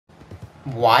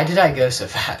Why did I go so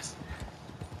fast?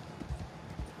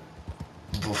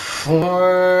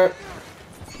 Before...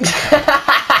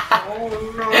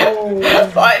 Oh no!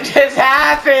 What just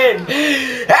happened?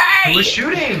 Hey! Who was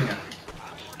shooting? Cliff,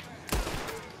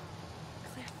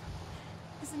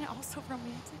 isn't it all so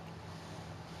romantic?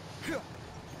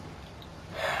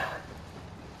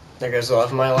 There goes the love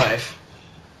of my life.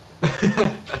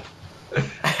 I'm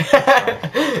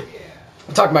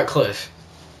talking about Cliff.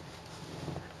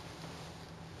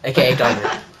 AKA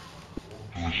Thunder.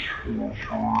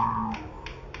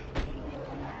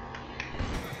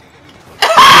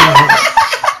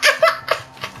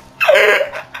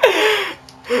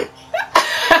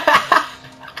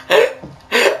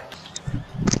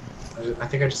 I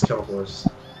think I just killed a horse.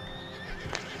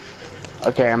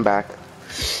 Okay, I'm back.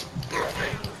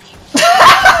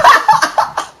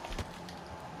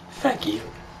 Thank you.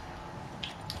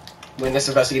 Witness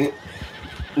investigating.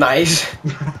 Nice.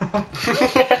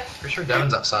 Pretty sure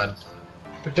Devin's outside.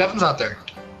 But Devin's out there.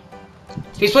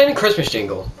 He's playing a Christmas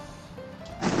jingle.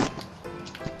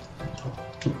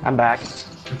 I'm back.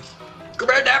 Come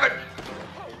here, Devin!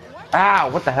 Ow,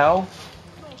 what the hell?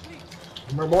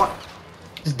 Come here, boy.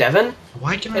 Is Devin?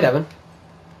 Why can Hey, I... Devin.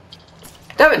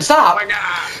 Devin, Oh stop! my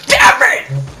god!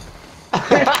 Devin!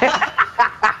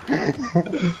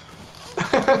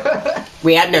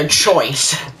 We had no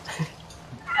choice.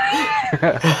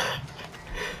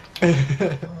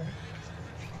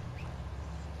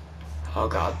 Oh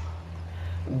god.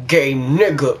 Gay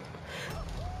nigga.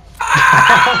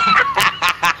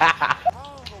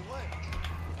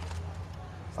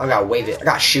 I gotta wave it. I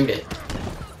gotta shoot it.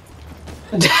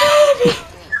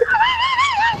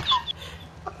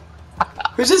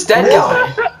 Who's this dead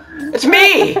guy? It's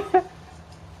me!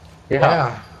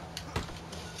 Yeah.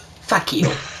 Fuck you.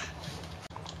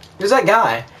 Who's that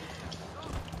guy?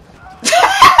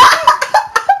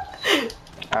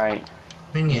 Alright, I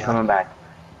mean, yeah. coming back.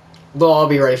 Well, I'll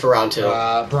be ready for round 2.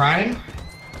 Brian?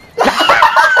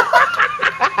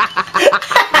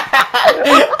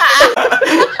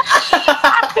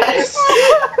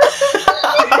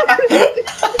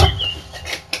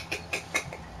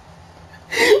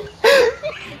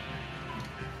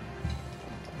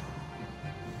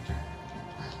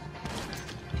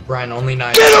 Brian, only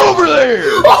 9. Get over there!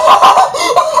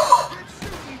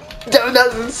 Dude,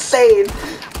 that's insane.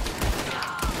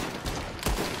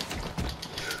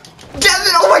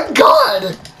 Devin, oh my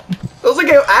god! That was like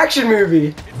an action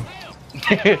movie.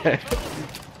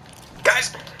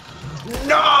 Guys.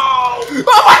 No! Oh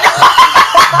my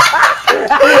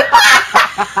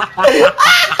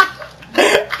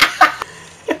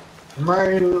god!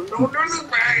 Brian, don't do this,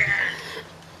 Brian!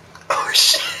 Oh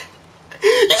shit!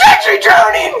 He's actually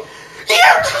drowning! He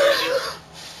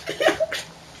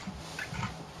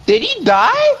Did he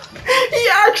die?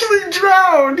 actually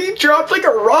drowned! He dropped like a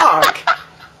rock!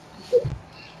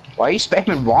 Why are you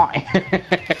spamming wine?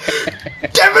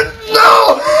 Devin,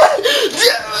 no!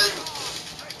 Devin!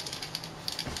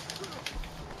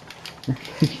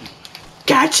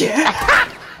 Gotcha!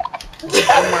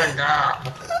 Oh my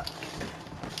god!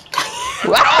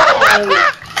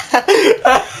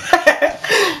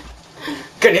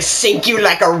 Gonna sink you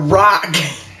like a rock!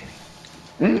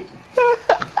 You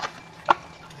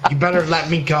better let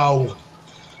me go.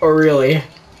 Oh really?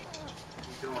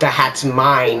 The hat's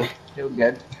mine. Feel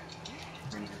good.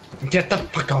 Get the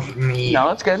fuck off of me.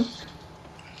 No, it's good.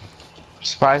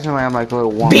 Surprisingly, I'm like a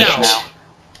little warm Bitch. now.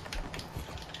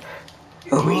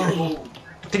 Oh really?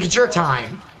 I think it's your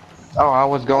time. Oh, I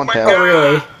was going Oh to.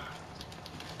 really?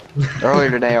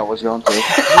 Earlier today, I was going to. No.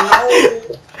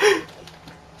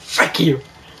 Fuck you.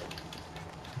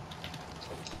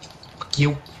 Fuck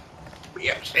you.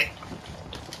 Yeah, shit.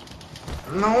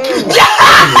 No.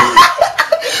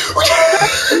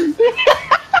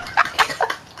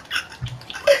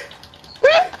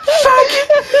 Fuck!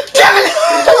 Devin!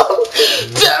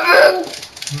 Devin!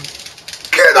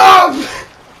 Get up!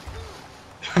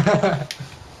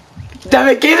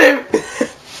 Devin, get him!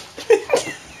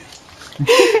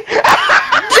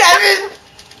 Devin!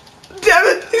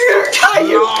 Devin, he's gonna tie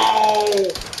you! No.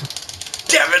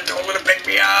 Devin, don't let him pick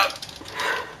me up!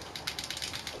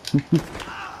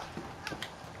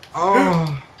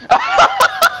 Oh.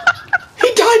 He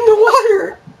died in the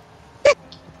water!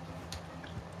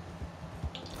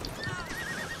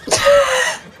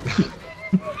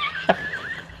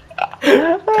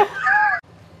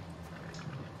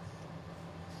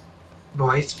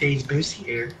 Voice phase boost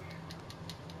here.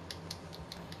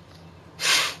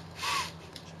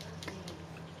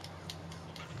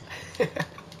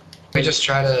 I just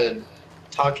try to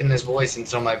talk in this voice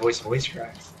until my voice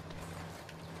cracks.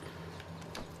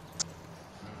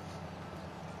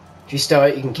 If you stow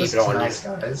it, you can keep This it is on nice,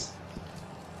 you. guys.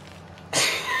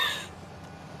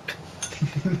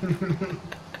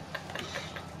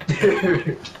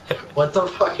 Dude, what the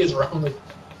fuck is wrong with...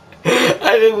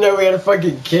 I didn't know we had a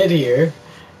fucking kid here.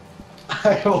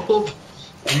 I hope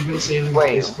you've been saving all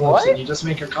Wait, these clips what? and you just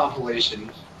make a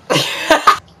compilation.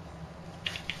 I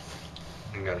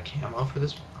got a camo for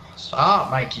this. Oh, stop,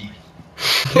 Mikey.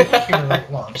 Get up here like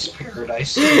Lumps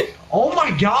Paradise. Oh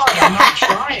my god, I'm not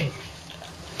trying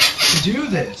to do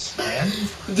this, man.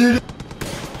 Dude.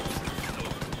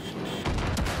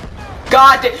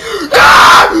 God damn.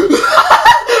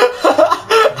 Oh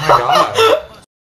my god.